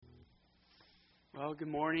Well, good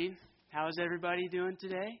morning. How's everybody doing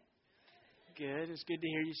today? Good. It's good to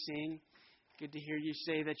hear you sing. Good to hear you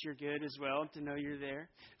say that you're good as well, to know you're there.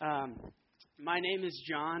 My name is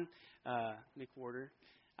John McWhorter.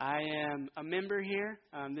 I am a member here.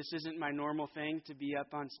 This isn't my normal thing to be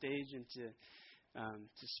up on stage and to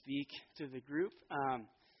speak to the group.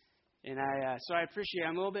 So I appreciate.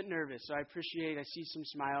 I'm a little bit nervous. So I see some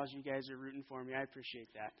smiles. You guys are rooting for me. I appreciate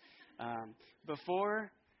that.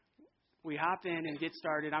 Before we hop in and get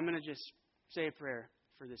started, I'm going to just say a prayer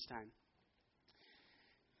for this time.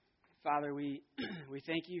 Father, we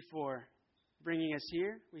thank you for bringing us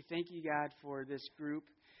here. We thank you, God, for this group,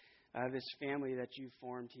 this family that you've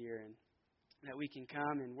formed here, and that we can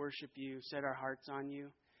come and worship you, set our hearts on you,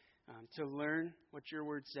 to learn what your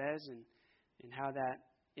word says and how that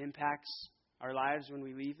impacts our lives when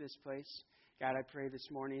we leave this place. God, I pray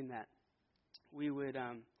this morning that we would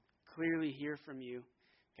clearly hear from you.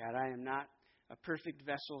 God, I am not a perfect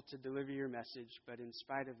vessel to deliver your message, but in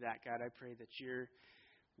spite of that, God, I pray that your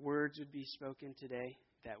words would be spoken today,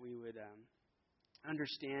 that we would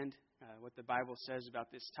understand what the Bible says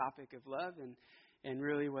about this topic of love and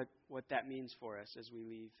really what that means for us as we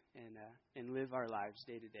leave and live our lives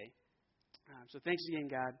day to day. So thanks again,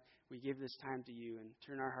 God. We give this time to you and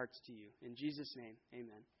turn our hearts to you. In Jesus' name,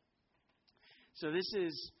 amen. So this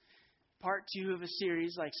is part 2 of a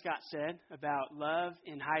series, like Scott said, about love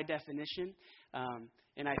in high definition.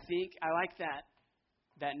 And I think I like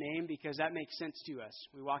that name because that makes sense to us.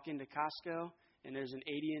 We walk into Costco and there's an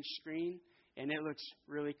 80-inch screen and it looks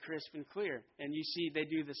really crisp and clear. And you see they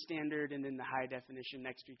do the standard and then the high definition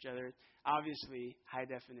next to each other. Obviously, high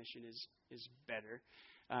definition is better.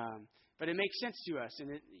 But it makes sense to us.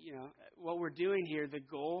 And what we're doing here, the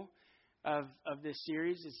goal of this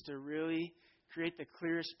series is to really create the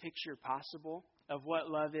clearest picture possible of what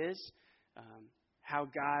love is, how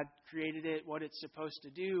God created it, what it's supposed to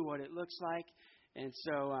do, what it looks like. And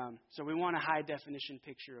so we want a high definition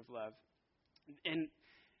picture of love. And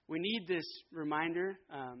we need this reminder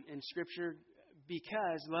in Scripture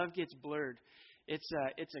because love gets blurred. It's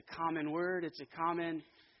a common word. It's a common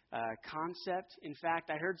concept. In fact,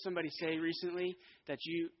 I heard somebody say recently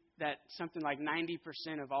that something like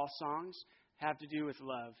 90% of all songs have to do with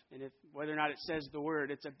love. And whether or not it says the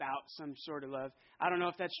word, it's about some sort of love. I don't know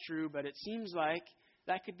if that's true, but it seems like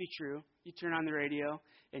that could be true. You turn on the radio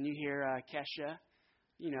and you hear Kesha,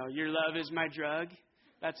 Your Love Is My Drug.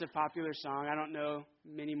 That's a popular song. I don't know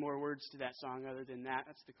many more words to that song other than that.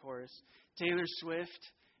 That's the chorus. Taylor Swift,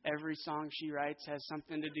 every song she writes has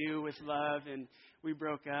something to do with love and we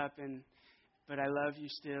broke up but I love you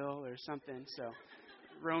still or something. So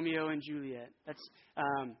Romeo and Juliet. That's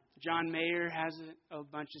John Mayer has a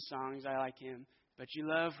bunch of songs. I like him. But you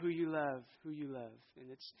love who you love,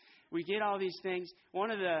 and we get all these things.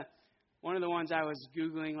 One of the ones I was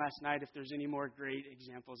Googling last night, if there's any more great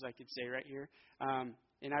examples I could say right here,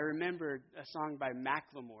 and I remembered a song by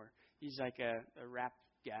Macklemore. He's like a rap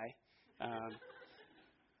guy,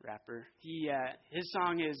 rapper. His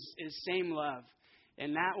song is Same Love.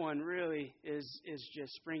 And that one really is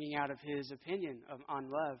just springing out of his opinion on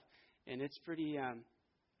love. And it's pretty,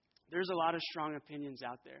 there's a lot of strong opinions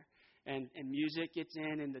out there. And music gets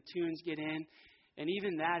in and the tunes get in. And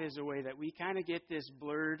even that is a way that we kind of get this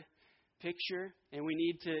blurred picture. And we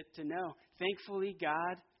need to know. Thankfully,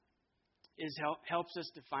 God helps us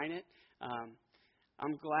define it.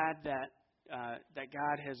 I'm glad that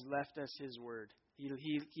God has left us His Word.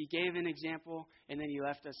 He gave an example, and then He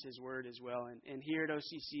left us His Word as well. And here at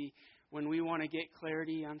OCC, when we want to get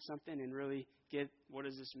clarity on something and really get what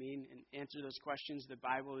does this mean and answer those questions, the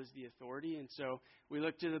Bible is the authority. And so we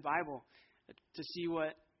look to the Bible to see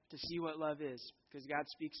what love is, because God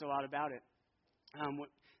speaks a lot about it.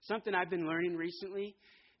 Something I've been learning recently,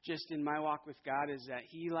 just in my walk with God, is that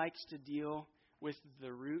He likes to deal with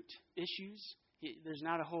the root issues. There's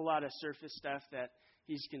not a whole lot of surface stuff that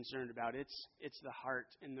He's concerned about. It's the heart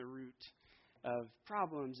and the root of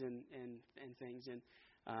problems and things. And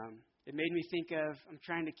it made me think of, I'm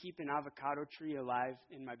trying to keep an avocado tree alive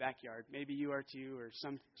in my backyard. Maybe you are too, or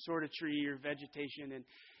some sort of tree or vegetation. And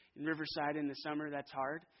in Riverside in the summer, that's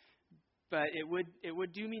hard. But it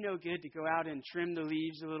would do me no good to go out and trim the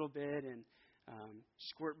leaves a little bit and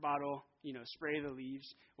squirt bottle, spray the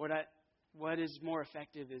leaves. What is more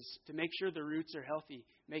effective is to make sure the roots are healthy.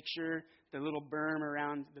 Make sure the little berm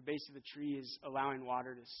around the base of the tree is allowing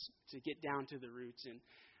water to get down to the roots.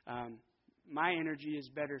 And my energy is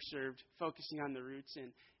better served focusing on the roots,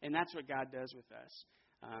 and that's what God does with us.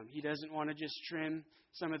 He doesn't want to just trim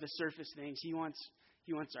some of the surface things. He wants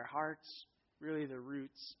our hearts, really the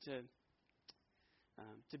roots,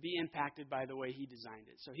 to be impacted by the way He designed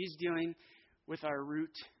it. So He's dealing with our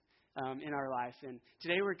root in our life. And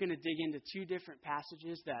today we're going to dig into two different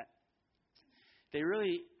passages that they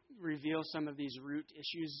really reveal some of these root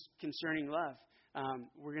issues concerning love.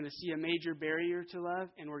 We're going to see a major barrier to love,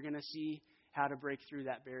 and we're going to see how to break through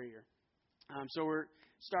that barrier. So we're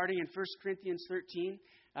starting in 1 Corinthians 13.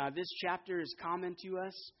 This chapter is common to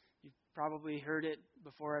us. You've probably heard it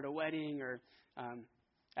before at a wedding or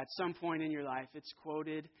at some point in your life. It's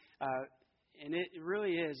quoted, and it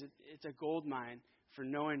really is. It's a gold mine for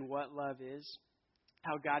knowing what love is,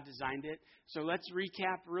 how God designed it. So let's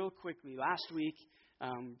recap real quickly. Last week,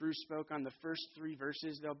 Bruce spoke on the first 3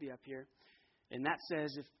 verses. They'll be up here. And that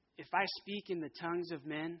says, if I speak in the tongues of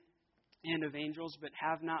men and of angels, but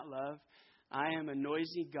have not love, I am a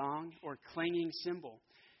noisy gong or clanging cymbal.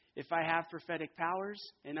 If I have prophetic powers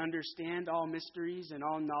and understand all mysteries and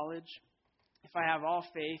all knowledge, if I have all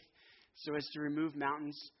faith so as to remove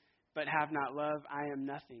mountains, but have not love, I am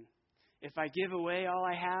nothing. If I give away all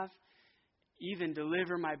I have, even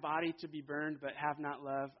deliver my body to be burned, but have not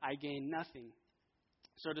love, I gain nothing.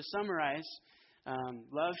 So to summarize,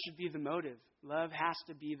 love should be the motive. Love has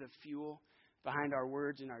to be the fuel behind our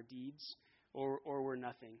words and our deeds, or we're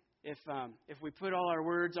nothing. If we put all our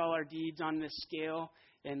words, all our deeds on this scale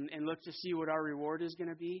and look to see what our reward is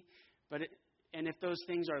going to be, and if those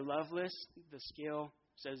things are loveless, the scale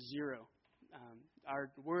says 0.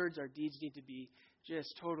 Our words, our deeds need to be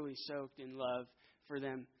just totally soaked in love for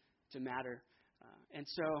them to matter. And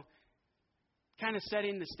so, kind of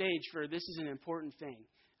setting the stage for this is an important thing.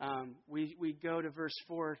 We go to verse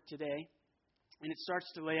 4 today, and it starts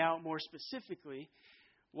to lay out more specifically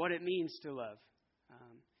what it means to love.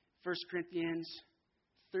 1 Corinthians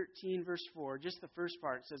 13, verse 4, just the first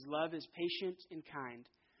part, says, love is patient and kind.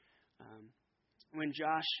 When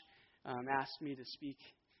Josh asked me to speak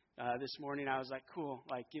this morning, I was like, cool,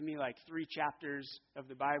 give me 3 chapters of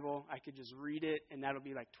the Bible. I could just read it, and that'll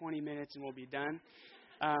be 20 minutes, and we'll be done.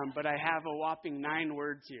 But I have a whopping 9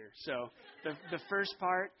 words here. So the first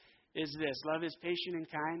part is this, love is patient and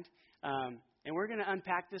kind. And we're going to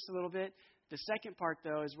unpack this a little bit. The second part,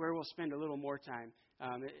 though, is where we'll spend a little more time.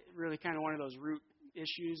 Really kind of one of those root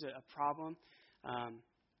issues, a problem.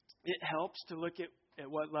 It helps to look at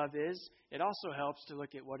what love is. It also helps to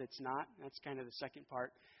look at what it's not. That's kind of the second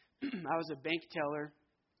part. I was a bank teller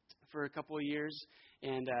for a couple of years,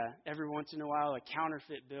 and every once in a while a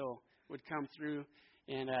counterfeit bill would come through,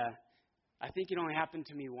 and I think it only happened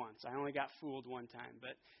to me once. I only got fooled one time,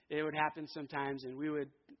 but it would happen sometimes, and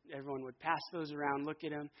everyone would pass those around, look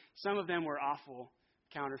at them. Some of them were awful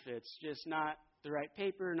counterfeits, just not the right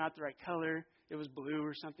paper, not the right color. It was blue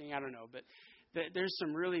or something, I don't know. But there's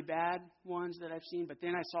some really bad ones that I've seen, but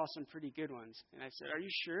then I saw some pretty good ones. And I said, are you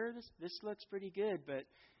sure this looks pretty good? But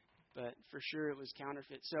for sure it was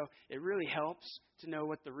counterfeit. So it really helps to know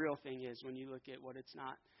what the real thing is when you look at what it's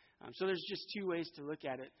not. So there's just 2 ways to look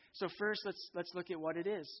at it. So first, let's look at what it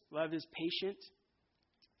is. Love is patient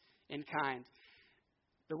and kind.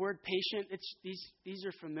 The word patient, these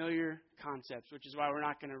are familiar concepts, which is why we're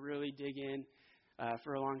not going to really dig in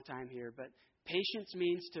for a long time here. But patience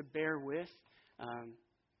means to bear with,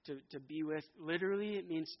 to be with. Literally, it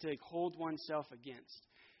means to hold oneself against.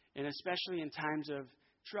 And especially in times of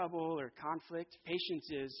trouble or conflict, patience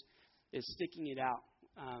is sticking it out.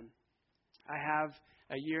 I have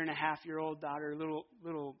a 1.5-year-old daughter, a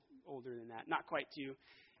little older than that, not quite 2,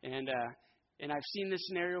 and I've seen this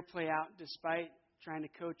scenario play out despite trying to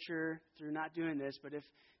coach her through not doing this. But if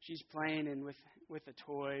she's playing and with a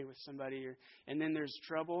toy with somebody, and then there's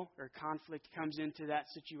trouble or conflict comes into that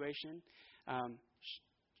situation,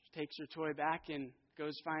 she takes her toy back and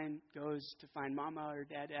goes to find mama or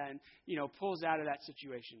dada, and pulls out of that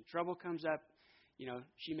situation. Trouble comes up,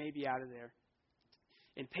 she may be out of there.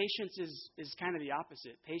 And patience is kind of the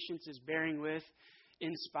opposite. Patience is bearing with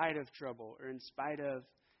in spite of trouble or in spite of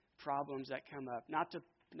problems that come up. Not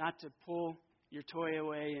to pull your toy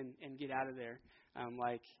away and get out of there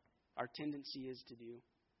like our tendency is to do.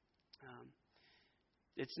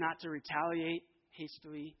 It's not to retaliate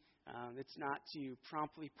hastily. It's not to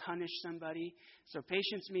promptly punish somebody. So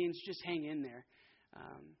patience means just hang in there.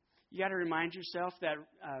 You got to remind yourself that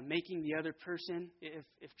making the other person,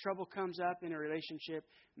 if trouble comes up in a relationship,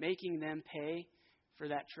 making them pay for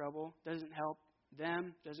that trouble doesn't help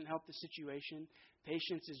them, doesn't help the situation.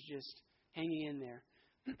 Patience is just hanging in there.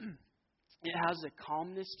 It has a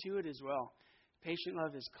calmness to it as well. Patient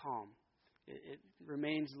love is calm. It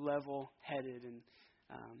remains level-headed. And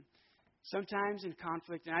sometimes in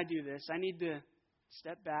conflict, and I do this, I need to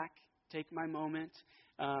step back, take my moment,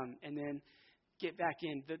 and then get back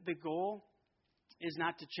in. The goal is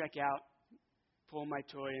not to check out, pull my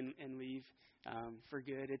toy, and leave. for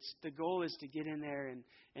good. The goal is to get in there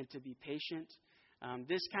and to be patient.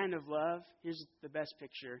 This kind of love, here's the best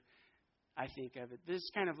picture I think of it. This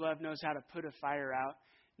kind of love knows how to put a fire out,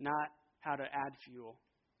 not how to add fuel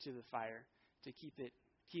to the fire to keep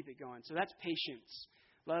it going. So that's patience.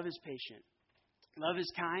 Love is patient. Love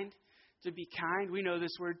is kind. To be kind, we know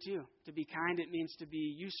this word too. To be kind, it means to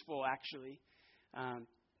be useful, actually.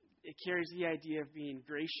 It carries the idea of being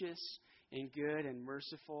gracious and good and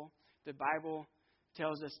merciful. The Bible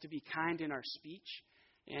tells us to be kind in our speech.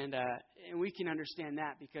 And we can understand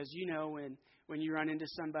that because when you run into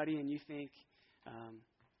somebody and you think,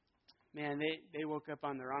 man, they woke up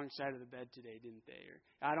on the wrong side of the bed today, didn't they?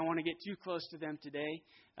 Or I don't want to get too close to them today.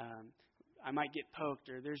 I might get poked,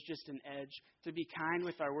 or there's just an edge. To be kind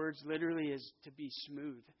with our words literally is to be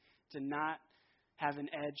smooth, to not have an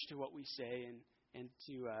edge to what we say, and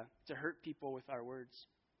to hurt people with our words.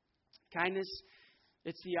 Kindness,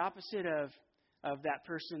 it's the opposite of that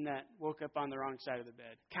person that woke up on the wrong side of the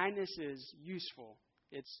bed. Kindness is useful.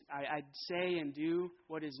 I'd say and do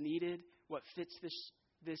what is needed, what fits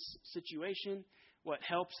this situation, what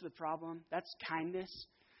helps the problem. That's kindness,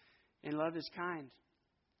 and love is kind.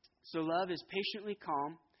 So love is patiently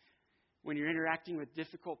calm when you're interacting with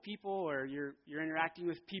difficult people or you're interacting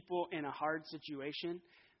with people in a hard situation.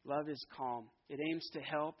 Love is calm. It aims to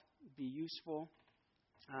help, be useful,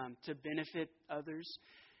 to benefit others.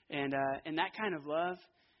 And that kind of love,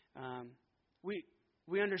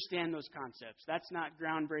 we understand those concepts. That's not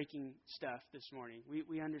groundbreaking stuff this morning.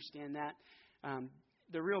 We understand that.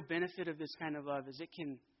 The real benefit of this kind of love is it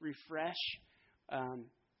can refresh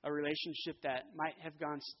a relationship that might have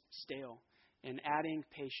gone stale. And adding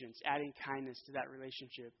patience, adding kindness to that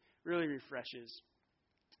relationship really refreshes.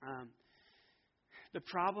 The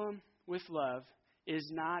problem with love is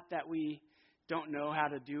not that we don't know how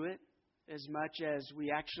to do it as much as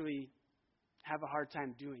we actually have a hard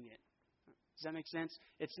time doing it. Does that make sense?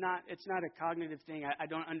 It's not a cognitive thing. I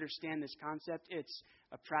don't understand this concept. It's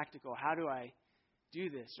a practical. How do I do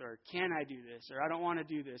this? Or can I do this? Or I don't want to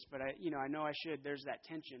do this, but I know I should. There's that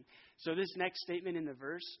tension. So this next statement in the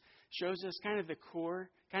verse shows us kind of the core,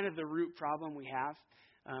 kind of the root problem we have.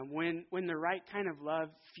 When the right kind of love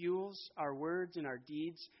fuels our words and our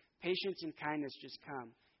deeds, patience and kindness just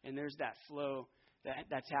come. And there's that flow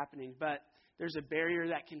that's happening. But there's a barrier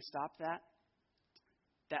that can stop that.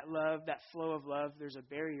 That love, that flow of love, there's a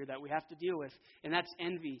barrier that we have to deal with. And that's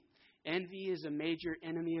envy. Envy is a major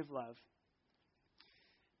enemy of love.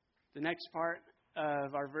 The next part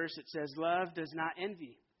of our verse, it says, love does not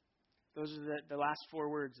envy. Those are the last four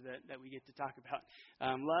words that we get to talk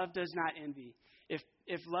about. Love does not envy.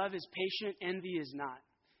 If love is patient, envy is not.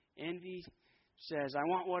 Envy says, I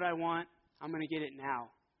want what I want. I'm going to get it now.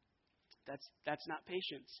 That's not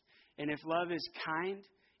patience. And if love is kind,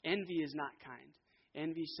 envy is not kind.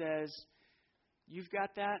 Envy says, you've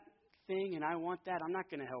got that thing and I want that. I'm not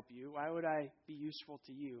going to help you. Why would I be useful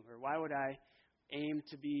to you? Or why would I aim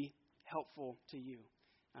to be helpful to you?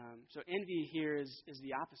 So envy here is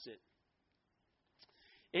the opposite.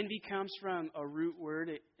 Envy comes from a root word.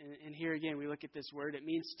 And here again, we look at this word. It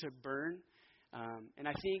means to burn. And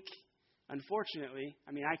I think, unfortunately,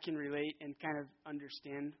 I can relate and kind of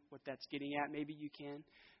understand what that's getting at. Maybe you can.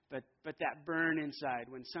 But that burn inside,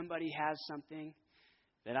 when somebody has something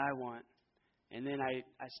that I want, and then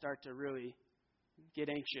I start to really get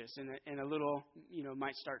anxious, and a little,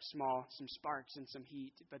 might start small, some sparks and some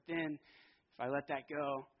heat. But then if I let that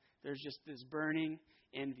go, there's just this burning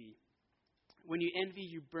envy. When you envy,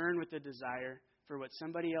 you burn with a desire for what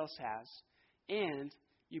somebody else has, and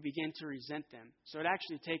you begin to resent them. So it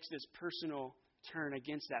actually takes this personal turn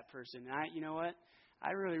against that person. And you know what?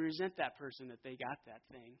 I really resent that person that they got that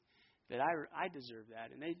thing, that I deserve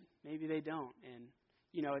that, and maybe they don't. And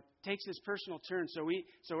it takes this personal turn. So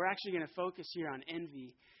we're actually going to focus here on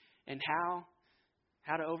envy and how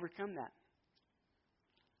to overcome that.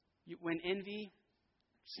 When envy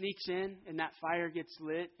sneaks in and that fire gets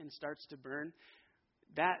lit and starts to burn,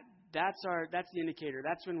 that's the indicator.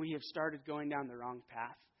 That's when we have started going down the wrong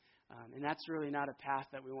path, and that's really not a path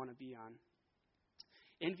that we want to be on.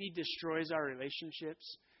 Envy destroys our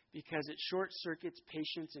relationships because it short circuits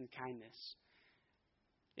patience and kindness.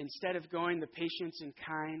 Instead of going the patience and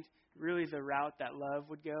kind, really the route that love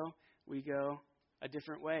would go, we go a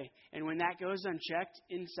different way. And when that goes unchecked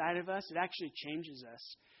inside of us, it actually changes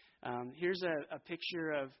us. Here's a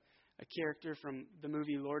picture of a character from the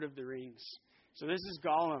movie Lord of the Rings. So this is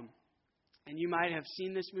Gollum. And you might have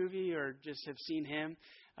seen this movie or just have seen him.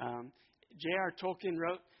 J.R. Tolkien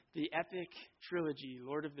wrote the epic trilogy,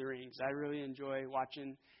 Lord of the Rings. I really enjoy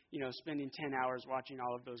watching, spending 10 hours watching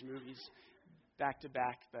all of those movies back to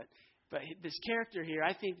back. But But this character here,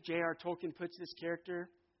 I think J.R. Tolkien puts this character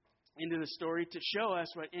into the story to show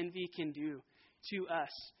us what envy can do to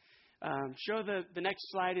us. Show the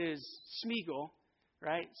next slide is Smeagol,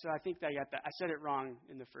 right? So I think I got that. I said it wrong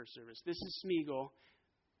in the first service. This is Smeagol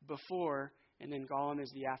before, and then Gollum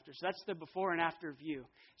is the after. So that's the before and after view.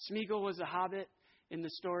 Smeagol was a hobbit in the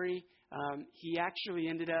story. He actually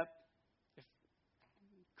ended up,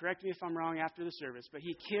 correct me if I'm wrong after the service, but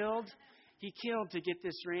he killed to get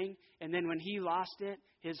this ring, and then when he lost it,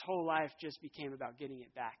 his whole life just became about getting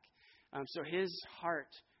it back. So his heart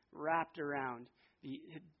wrapped around, the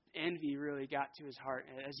envy really got to his heart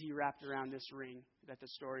as he wrapped around this ring that the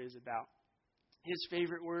story is about. His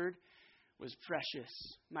favorite word was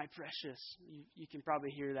precious, my precious. You can probably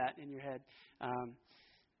hear that in your head.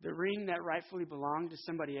 The ring that rightfully belonged to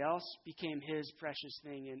somebody else became his precious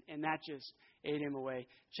thing, and that just ate him away.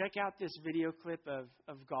 Check out this video clip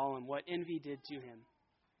of Gollum, what envy did to him.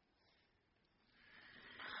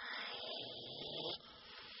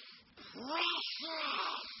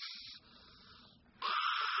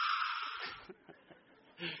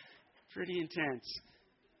 Pretty intense.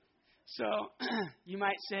 So you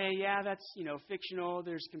might say, yeah, that's, fictional.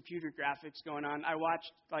 There's computer graphics going on. I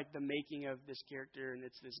watched the making of this character, and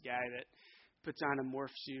it's this guy that puts on a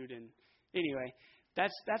morph suit. And anyway,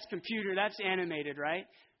 that's computer. That's animated, right?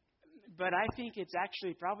 But I think it's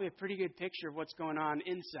actually probably a pretty good picture of what's going on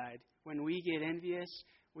inside. When we get envious,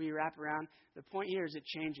 we wrap around. The point here is it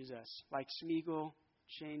changes us, like Smeagol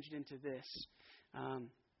changed into this.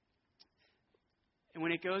 And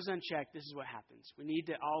when it goes unchecked, this is what happens. We need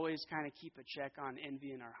to always kind of keep a check on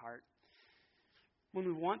envy in our heart. When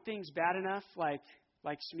we want things bad enough, like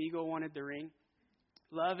Smeagol wanted the ring,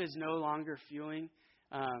 love is no longer fueling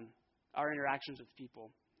our interactions with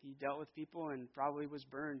people. He dealt with people and probably was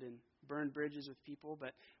burned bridges with people.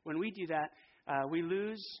 But when we do that, we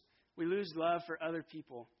lose love for other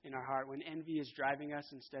people in our heart when envy is driving us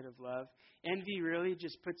instead of love. Envy really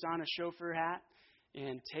just puts on a chauffeur hat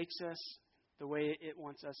and takes us the way it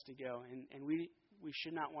wants us to go. And we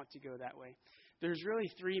should not want to go that way. There's really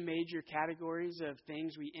three major categories of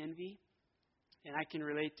things we envy, and I can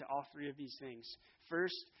relate to all three of these things.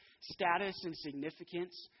 First, status and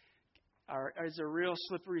significance is a real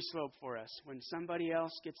slippery slope for us. When somebody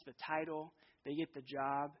else gets the title, they get the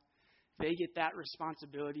job, they get that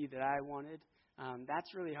responsibility that I wanted,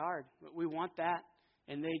 that's really hard. We want that,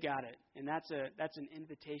 and they got it. And that's an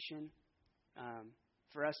invitation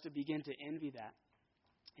for us to begin to envy that.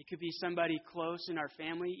 It could be somebody close in our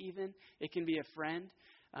family even. It can be a friend.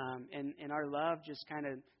 And our love just kind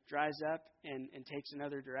of dries up and takes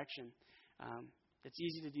another direction. It's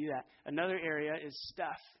easy to do that. Another area is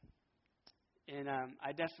stuff. And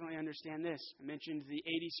I definitely understand this. I mentioned the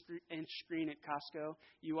 80-inch screen at Costco.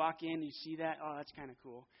 You walk in, you see that. Oh, that's kind of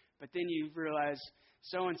cool. But then you realize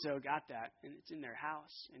so-and-so got that, and it's in their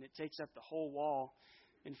house. And it takes up the whole wall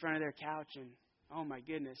in front of their couch. And oh my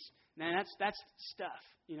goodness. Man, that's stuff.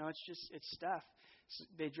 It's stuff. So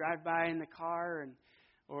they drive by in the car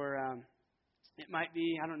or it might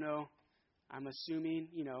be, I don't know, I'm assuming,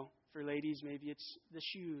 for ladies, maybe it's the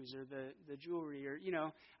shoes or the jewelry or,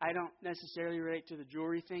 I don't necessarily relate to the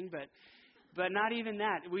jewelry thing, but not even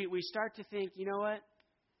that. We start to think, you know what?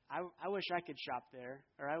 I wish I could shop there,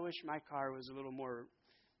 or I wish my car was a little more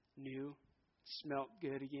new, smelt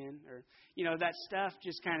good again, or, that stuff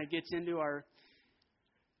just kind of gets into our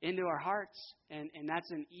hearts, and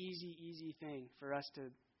that's an easy thing for us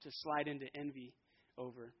to slide into envy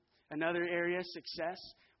over. Another area, success.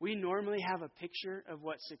 We normally have a picture of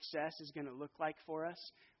what success is going to look like for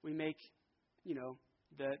us. We make,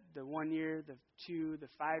 the 1 year, the 2, the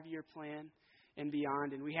 5-year plan and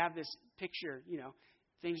beyond, and we have this picture,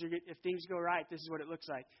 if things go right, this is what it looks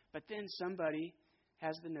like. But then somebody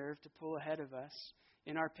has the nerve to pull ahead of us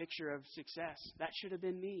in our picture of success. That should have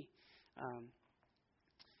been me.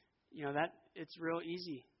 That it's real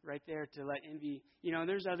easy right there to let envy.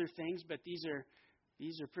 There's other things, but these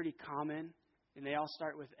are pretty common, and they all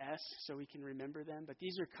start with S, so we can remember them. But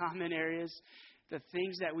these are common areas, the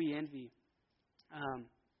things that we envy.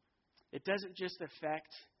 It doesn't just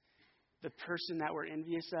affect the person that we're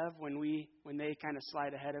envious of when they kind of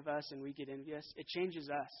slide ahead of us and we get envious. It changes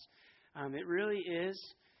us. It really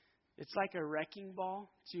is. It's like a wrecking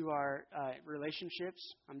ball to our relationships.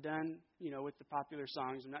 I'm done, with the popular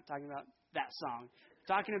songs. I'm not talking about that song. I'm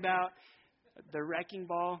talking about the wrecking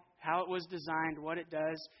ball, how it was designed, what it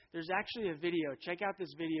does. There's actually a video. Check out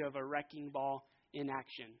this video of a wrecking ball in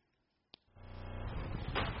action.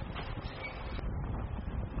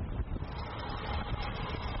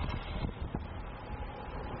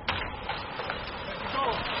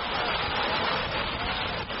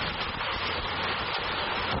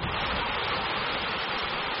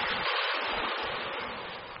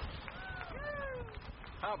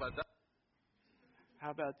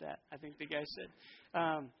 How about that? I think the guy said.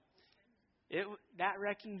 That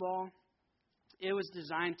wrecking ball, it was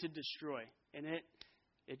designed to destroy, and it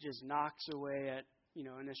just knocks away at, in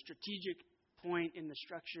a strategic point in the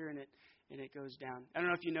structure, and it goes down. I don't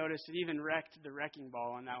know if you noticed, it even wrecked the wrecking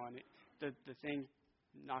ball on that one. The thing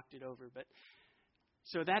knocked it over. But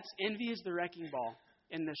so envy is the wrecking ball,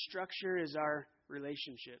 and the structure is our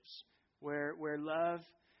relationships, where love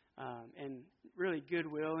and really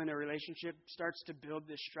goodwill in a relationship starts to build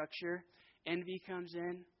this structure. Envy comes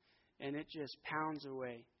in, and it just pounds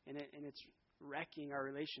away, and it's wrecking our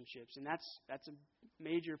relationships, and that's a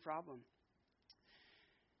major problem.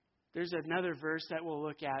 There's another verse that we'll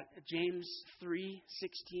look at, James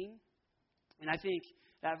 3:16, and I think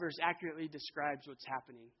that verse accurately describes what's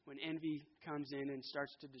happening when envy comes in and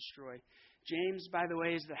starts to destroy. James, by the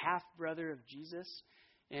way, is the half-brother of Jesus,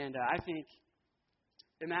 and I think,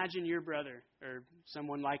 imagine your brother or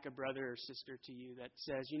someone like a brother or sister to you that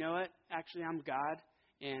says, you know what, actually I'm God,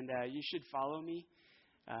 and you should follow me.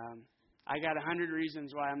 I got 100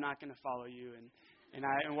 reasons why I'm not going to follow you, and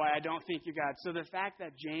why I don't think you're God. So the fact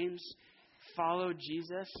that James followed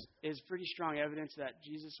Jesus is pretty strong evidence that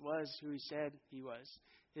Jesus was who he said he was.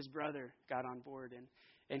 His brother got on board,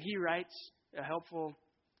 and he writes a helpful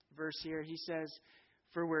verse here. He says,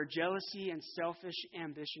 "For where jealousy and selfish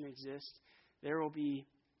ambition exist, there will be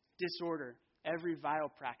disorder, every vile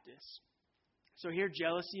practice." So here,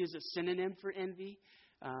 jealousy is a synonym for envy,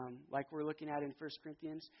 like we're looking at in 1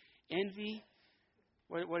 Corinthians. Envy,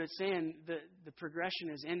 what it's saying, the progression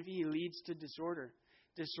is envy leads to disorder.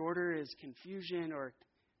 Disorder is confusion, or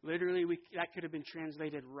literally that could have been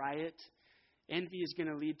translated riot. Envy is going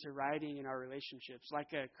to lead to rioting in our relationships,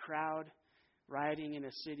 like a crowd rioting in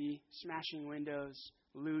a city, smashing windows,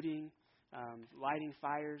 looting, lighting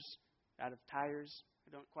fires out of tires.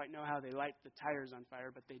 I don't quite know how they light the tires on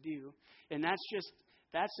fire, but they do. And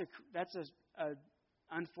that's a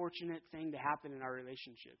unfortunate thing to happen in our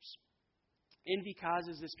relationships. Envy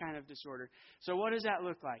causes this kind of disorder. So what does that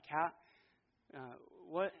look like? How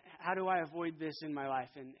do I avoid this in my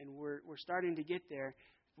life? And we're starting to get there.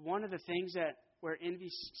 One of the things where envy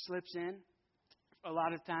slips in a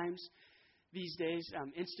lot of times these days,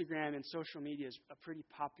 Instagram and social media is a pretty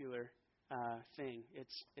popular thing.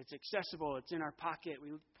 It's accessible. It's in our pocket. We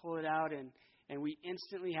pull it out and we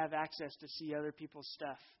instantly have access to see other people's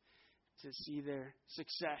stuff, to see their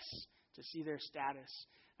success, to see their status.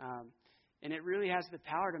 And it really has the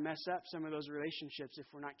power to mess up some of those relationships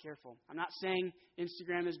if we're not careful. I'm not saying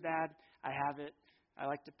Instagram is bad. I have it. I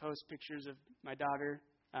like to post pictures of my daughter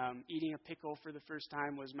eating a pickle for the first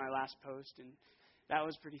time was my last post, and that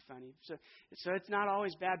was pretty funny. So it's not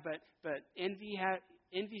always bad, but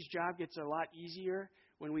envy's job gets a lot easier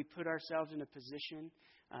when we put ourselves in a position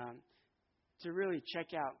to really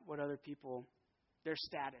check out what other people, their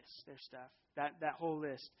status, their stuff, that whole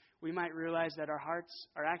list. We might realize that our hearts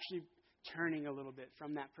are actually turning a little bit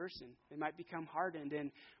from that person. They might become hardened,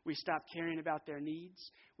 and we stop caring about their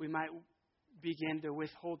needs. We might begin to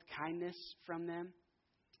withhold kindness from them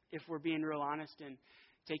if we're being real honest and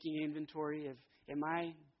taking inventory of, am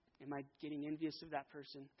I getting envious of that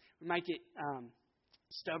person? We might get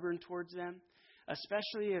stubborn towards them,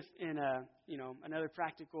 especially if in another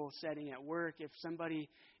practical setting at work. If somebody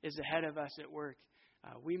is ahead of us at work,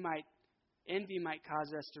 envy might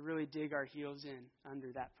cause us to really dig our heels in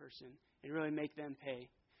under that person and really make them pay.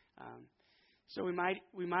 So we might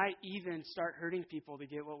even start hurting people to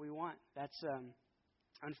get what we want. That's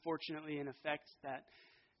unfortunately an effect that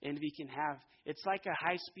envy can have. It's like a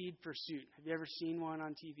high-speed pursuit. Have you ever seen one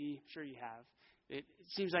on TV? I'm sure you have. It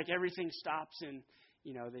seems like everything stops and,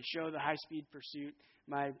 they show the high-speed pursuit.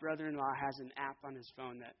 My brother-in-law has an app on his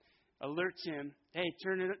phone that alerts him, hey,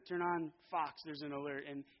 turn on Fox, there's an alert.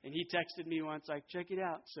 And he texted me once, like, check it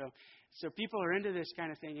out. So people are into this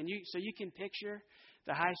kind of thing. And you can picture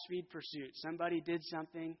the high-speed pursuit. Somebody did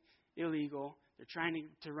something illegal. They're trying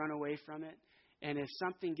to run away from it. And if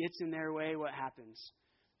something gets in their way, what happens?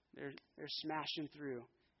 They're smashing through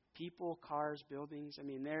people, cars, buildings. I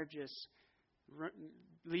mean, they're just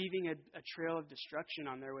leaving a trail of destruction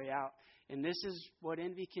on their way out. And this is what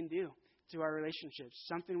envy can do to our relationships.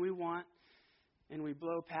 Something we want, and we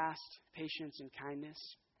blow past patience and kindness.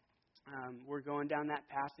 We're going down that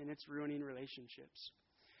path, and it's ruining relationships.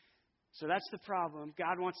 So that's the problem.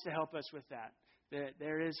 God wants to help us with that.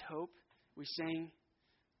 There is hope. We sang,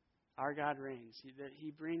 our God reigns.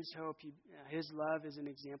 He brings hope. His love is an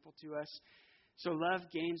example to us. So love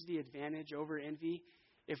gains the advantage over envy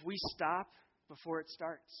if we stop before it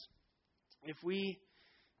starts. If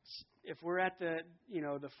we're at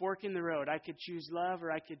the fork in the road, I could choose love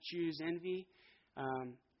or I could choose envy.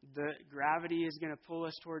 The gravity is going to pull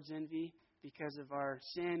us towards envy because of our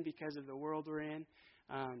sin, because of the world we're in.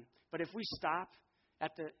 But if we stop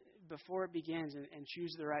before it begins and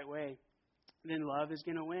choose the right way, then love is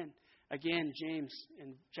going to win. Again, James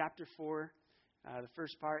in chapter 4, the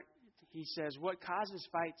first part, he says, "What causes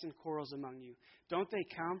fights and quarrels among you? Don't they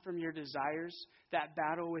come from your desires, that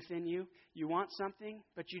battle within you? You want something,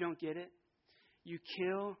 but you don't get it. You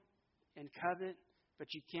kill and covet,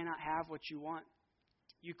 but you cannot have what you want.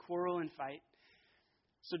 You quarrel and fight."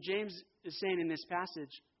 So James is saying in this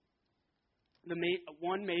passage,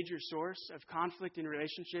 one major source of conflict in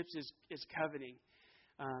relationships is coveting.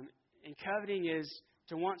 And coveting is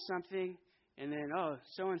to want something and then,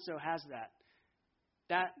 so-and-so has that.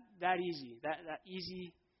 That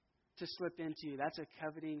easy to slip into. That's a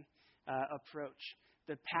coveting approach.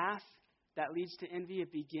 The path that leads to envy,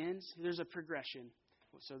 it begins, there's a progression.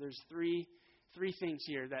 So there's three things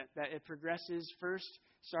here that it progresses. First,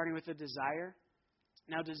 starting with a desire.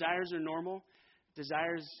 Now, desires are normal.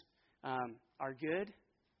 Desires are good.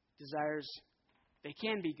 Desires, they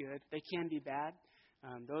can be good. They can be bad.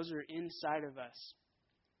 Those are inside of us.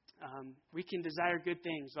 We can desire good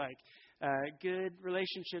things like good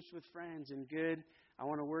relationships with friends and good, I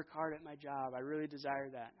want to work hard at my job. I really desire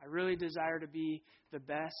that. I really desire to be the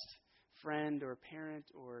best friend or parent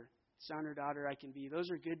or son or daughter I can be. Those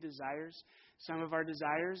are good desires. Some of our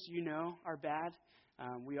desires, are bad.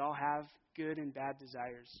 We all have good and bad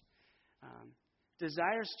desires.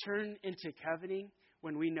 Desires turn into coveting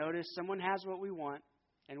when we notice someone has what we want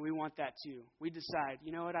and we want that too. We decide,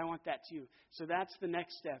 you know what, I want that too. So that's the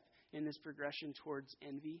next step in this progression towards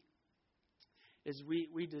envy, is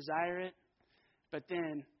we desire it, but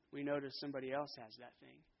then we notice somebody else has that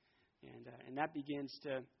thing. And that begins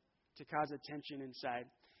to cause a tension inside.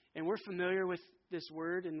 And we're familiar with this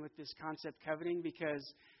word and with this concept coveting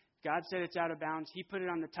because God said it's out of bounds. He put it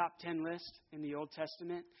on the top 10 list in the Old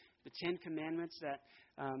Testament, the 10 commandments that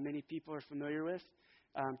many people are familiar with.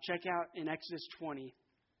 Check out in Exodus 20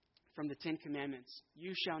 from the 10 commandments.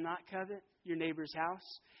 You shall not covet your neighbor's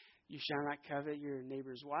house. You shall not covet your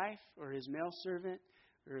neighbor's wife or his male servant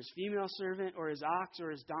or his female servant or his ox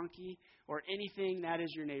or his donkey or anything that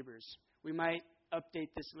is your neighbor's. We might update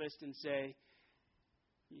this list and say,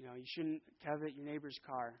 you shouldn't covet your neighbor's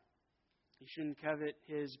car. You shouldn't covet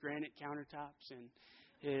his granite countertops and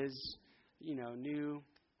his, new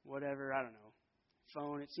whatever, I don't know,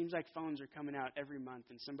 phone. It seems like phones are coming out every month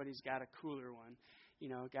and somebody's got a cooler one.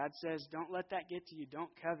 God says, don't let that get to you. Don't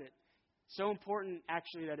covet. So important,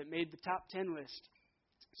 actually, that it made the top 10 list.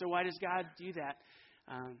 So why does God do that?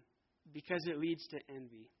 Because it leads to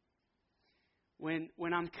envy.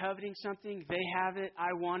 When I'm coveting something, they have it,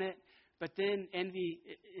 I want it. But then envy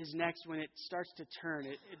is next when it starts to turn.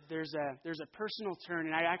 There's a personal turn,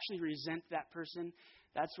 and I actually resent that person.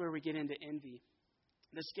 That's where we get into envy.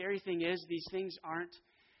 The scary thing is these things aren't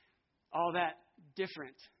all that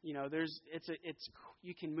different.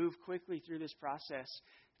 You can move quickly through this process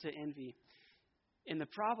to envy. And the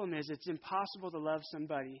problem is it's impossible to love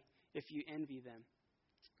somebody if you envy them.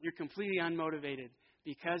 You're completely unmotivated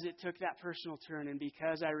because it took that personal turn, and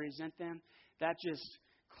because I resent them, that just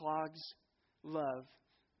clogs love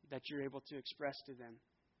that you're able to express to them.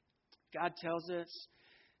 God tells us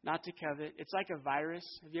not to covet. It's like a virus.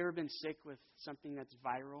 Have you ever been sick with something that's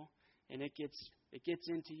viral and it gets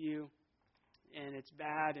into you and it's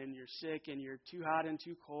bad and you're sick and you're too hot and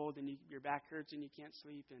too cold and your back hurts and you can't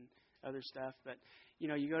sleep and other stuff. But,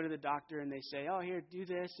 you go to the doctor and they say, oh, here, do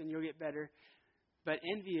this and you'll get better. But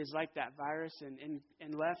envy is like that virus,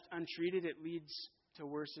 and left untreated, it leads to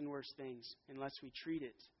worse and worse things unless we treat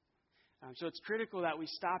it. So it's critical that we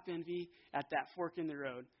stop envy at that fork in the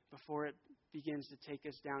road before it begins to take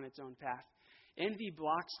us down its own path. Envy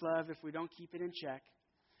blocks love if we don't keep it in check.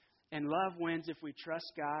 And love wins if we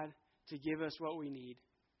trust God to give us what we need.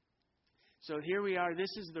 So here we are.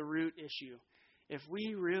 This is the root issue. If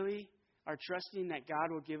we really are trusting that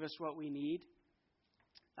God will give us what we need,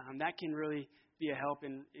 that can really be a help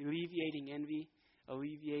in alleviating envy,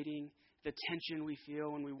 alleviating the tension we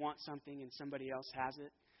feel when we want something and somebody else has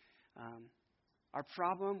it. Our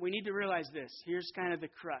problem, we need to realize this. Here's kind of the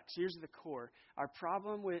crux. Here's the core. Our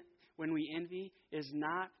problem when we envy is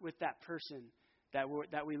not with that person that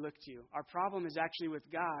we look to. Our problem is actually with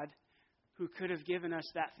God, who could have given us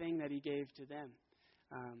that thing that He gave to them.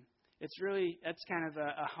 That's kind of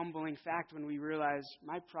a humbling fact when we realize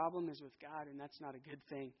my problem is with God, and that's not a good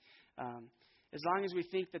thing. As long as we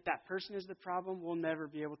think that person is the problem, we'll never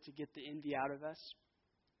be able to get the envy out of us.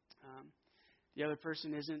 The other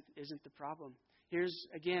person isn't the problem. Here's,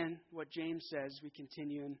 again, what James says. We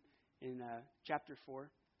continue in chapter 4.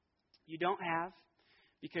 You don't have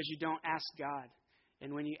because you don't ask God.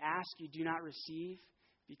 And when you ask, you do not receive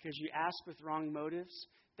because you ask with wrong motives,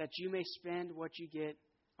 that you may spend what you get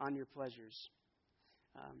on your pleasures.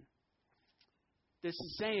 This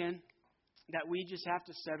is saying that we just have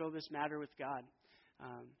to settle this matter with God.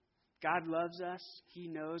 God loves us. He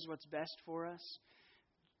knows what's best for us.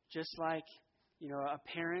 Just like, a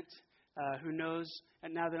parent who knows,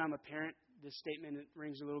 and now that I'm a parent, this statement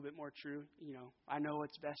rings a little bit more true. I know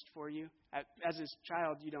what's best for you. As a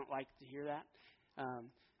child, you don't like to hear that.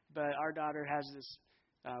 But our daughter has this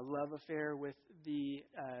love affair with the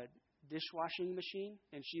dishwashing machine,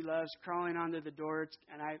 and she loves crawling onto the door.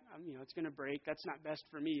 It's going to break. That's not best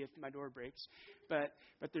for me if my door breaks. But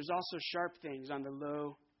there's also sharp things on the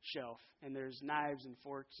low shelf, and there's knives and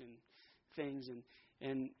forks and things.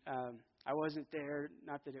 And I wasn't there.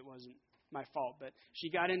 Not that it wasn't my fault, but she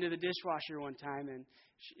got into the dishwasher one time, and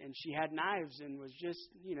she had knives and was just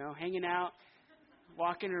hanging out,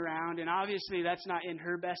 walking around, and obviously that's not in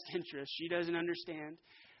her best interest. She doesn't understand.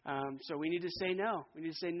 So we need to say no. We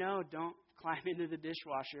need to say no, don't climb into the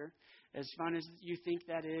dishwasher, as fun as you think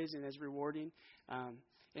that is and as rewarding.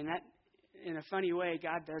 And that, in a funny way,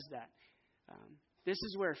 God does that. This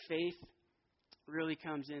is where faith really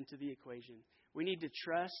comes into the equation. We need to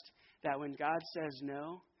trust that when God says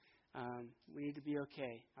no, we need to be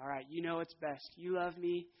okay. All right, you know what's best. You love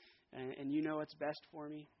me, and you know what's best for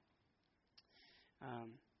me.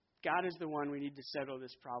 God is the one we need to settle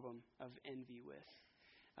this problem of envy with.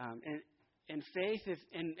 And faith,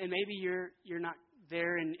 and maybe you're not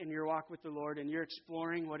there in your walk with the Lord, and you're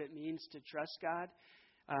exploring what it means to trust God.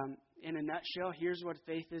 In a nutshell, here's what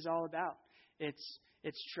faith is all about.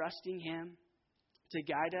 It's trusting Him to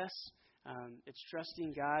guide us. It's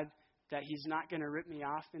trusting God that He's not going to rip me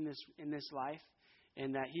off in this life,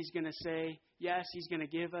 and that He's going to say yes. He's going to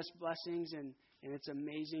give us blessings, and it's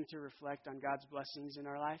amazing to reflect on God's blessings in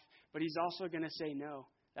our life. But He's also going to say no.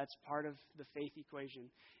 That's part of the faith equation.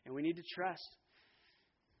 And we need to trust.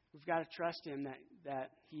 We've got to trust Him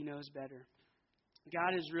that He knows better.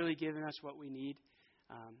 God has really given us what we need.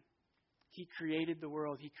 He created the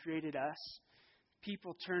world. He created us.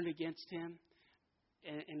 People turned against Him.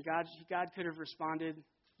 And God could have responded.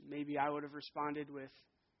 Maybe I would have responded with,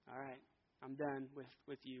 all right, I'm done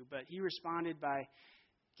with you. But He responded by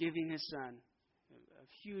giving His Son. A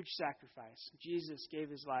huge sacrifice. Jesus gave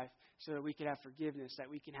His life so that we could have forgiveness, that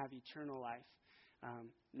we can have eternal life.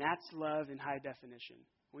 And that's love in high definition.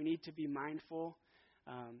 We need to be mindful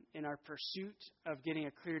in our pursuit of getting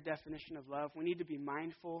a clear definition of love. We need to be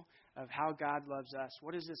mindful of how God loves us.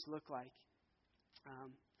 What does this look like?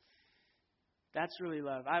 That's really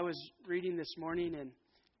love. I was reading this morning, and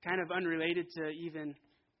kind of unrelated to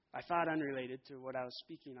what I was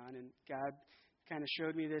speaking on, and God kind of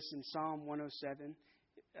showed me this in Psalm 107.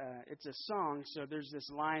 It's a song, so there's this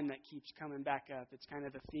line that keeps coming back up. It's kind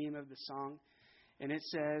of the theme of the song. And it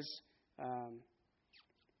says,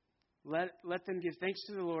 let them give thanks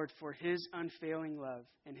to the Lord for His unfailing love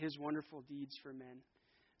and His wonderful deeds for men.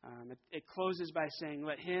 It closes by saying,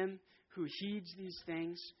 let him who heeds these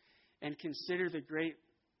things and consider the great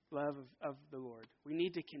love of the Lord. We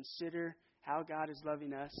need to consider how God is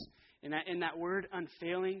loving us. And that word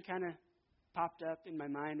unfailing kind of popped up in my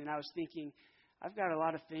mind, and I was thinking, I've got a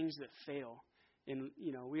lot of things that fail. And,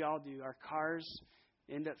 we all do. Our cars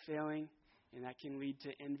end up failing, and that can lead to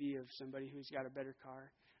envy of somebody who's got a better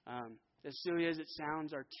car. As silly as it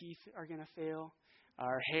sounds, our teeth are going to fail.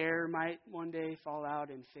 Our hair might one day fall out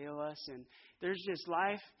and fail us. And there's just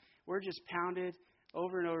life. We're just pounded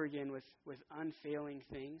over and over again with unfailing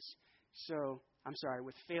things.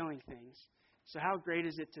 With failing things. So how great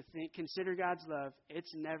is it to consider God's love?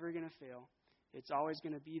 It's never going to fail. It's always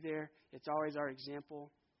going to be there. It's always our example.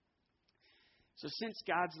 So since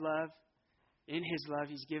God's love, in His love,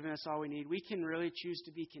 He's given us all we need, we can really choose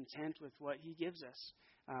to be content with what He gives us.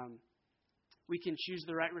 We can choose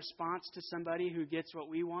the right response to somebody who gets what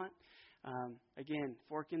we want. Again,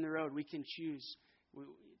 fork in the road. We can choose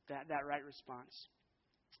that right response.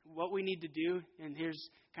 What we need to do, and here's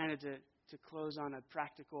kind of to close on a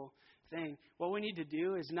practical thing, what we need to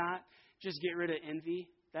do is not just get rid of envy.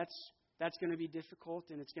 That's going to be difficult,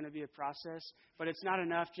 and it's going to be a process. But it's not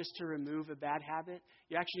enough just to remove a bad habit.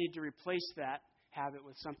 You actually need to replace that habit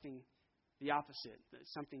with something the opposite,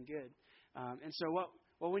 something good. And so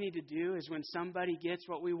what we need to do is when somebody gets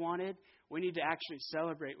what we wanted, we need to actually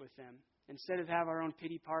celebrate with them. Instead of have our own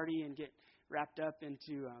pity party and get wrapped up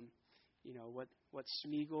into what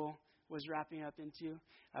Smeagol was wrapping up into.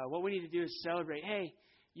 What we need to do is celebrate. Hey,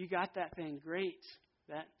 you got that thing. Great.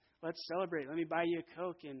 let's celebrate. Let me buy you a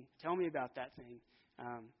Coke and tell me about that thing.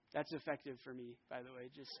 That's effective for me, by the way.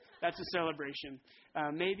 That's a celebration.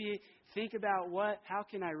 Maybe think about how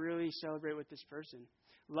can I really celebrate with this person?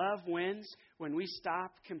 Love wins when we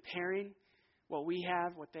stop comparing what we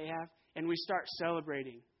have, what they have, and we start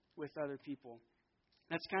celebrating with other people.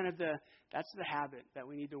 That's kind of the habit that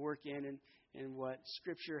we need to work in and what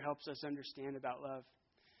Scripture helps us understand about love.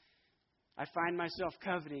 I find myself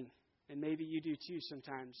coveting, and maybe you do too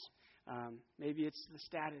sometimes. Maybe it's the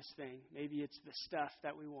status thing. Maybe it's the stuff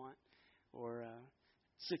that we want or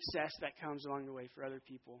success that comes along the way for other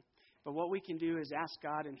people. But what we can do is ask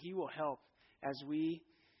God, and He will help as we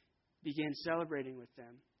begin celebrating with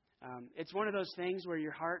them. It's one of those things where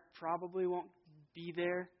your heart probably won't be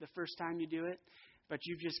there the first time you do it, but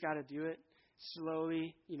you've just got to do it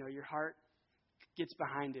slowly. Your heart gets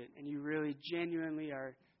behind it, and you really genuinely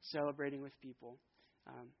are celebrating with people.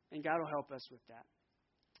 And God will help us with that.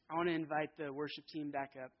 I want to invite the worship team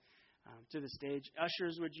back up to the stage.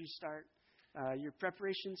 Ushers, would you start your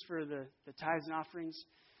preparations for the tithes and offerings?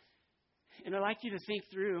 And I'd like you to think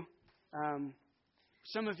through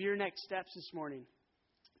some of your next steps this morning.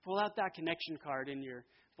 Pull out that connection card in your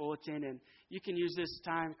bulletin, and you can use this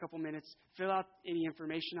time, a couple minutes, fill out any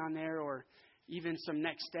information on there or even some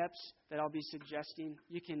next steps that I'll be suggesting.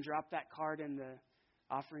 You can drop that card in the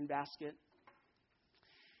offering basket.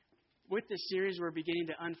 With this series, we're beginning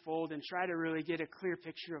to unfold and try to really get a clear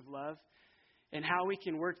picture of love and how we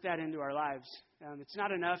can work that into our lives. It's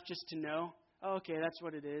not enough just to know, okay, that's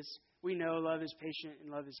what it is. We know love is patient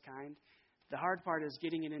and love is kind. The hard part is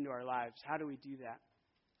getting it into our lives. How do we do that?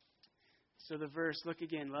 So the verse, look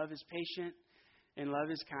again, love is patient and love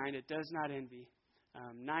is kind. It does not envy.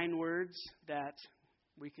 9 words that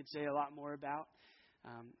we could say a lot more about.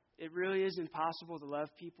 It really is impossible to love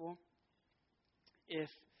people if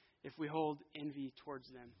we hold envy towards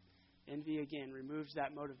them. Envy, again, removes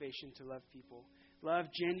that motivation to love people. Love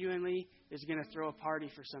genuinely is going to throw a party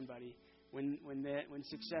for somebody when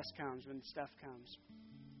success comes, when stuff comes.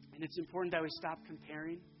 And it's important that we stop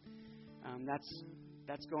comparing.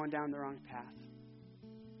 That's going down the wrong path.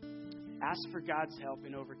 Ask for God's help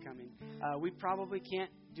in overcoming. We probably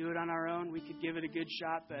can't do it on our own. We could give it a good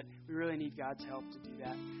shot, but we really need God's help to do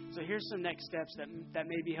that. So here's some next steps that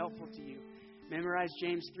may be helpful to you. Memorize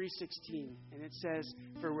James 3:16, and it says,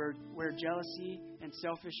 "For where jealousy and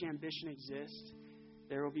selfish ambition exist,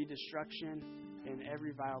 there will be destruction in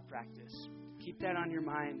every vile practice." Keep that on your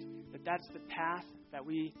mind, that's the path that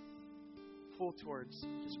we pull towards.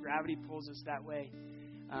 Just gravity pulls us that way.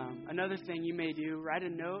 Another thing you may do, write a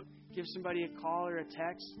note, give somebody a call or a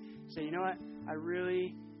text. Say, you know what? I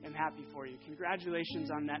really am happy for you. Congratulations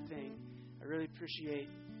on that thing. I really appreciate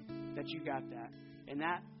that you got that. And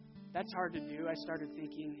that's hard to do. I started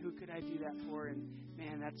thinking, who could I do that for? And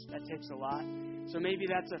man, that takes a lot. So maybe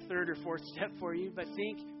that's a 3rd or 4th step for you. But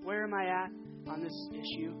think, where am I at on this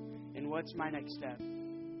issue? And what's my next step?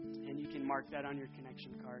 And you can mark that on your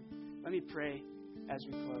connection card. Let me pray as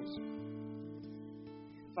we close.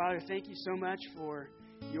 Father, thank you so much for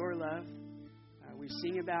your love. We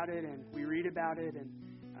sing about it and we read about it, and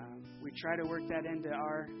we try to work that into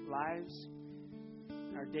our lives,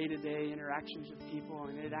 our day-to-day interactions with people,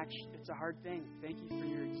 and it's a hard thing. Thank you for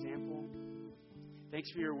your example.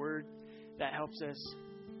 Thanks for your word that helps us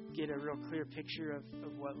get a real clear picture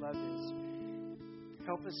of what love is.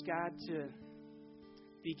 Help us, God, to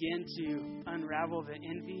begin to unravel the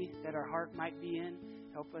envy that our heart might be in.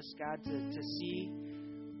 Help us, God, to see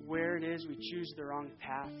where it is we choose the wrong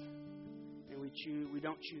path and we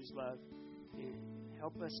don't choose love. And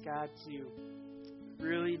help us, God, to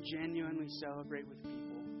really genuinely celebrate with people.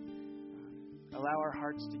 Allow our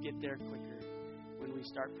hearts to get there quicker when we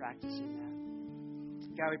start practicing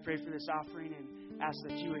that. God, we pray for this offering and ask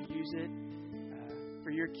that you would use it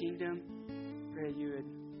for your kingdom. Pray you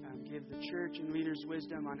would give the church and leaders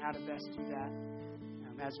wisdom on how to best do that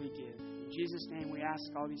as we give. In Jesus' name we ask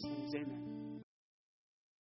all these things. Amen.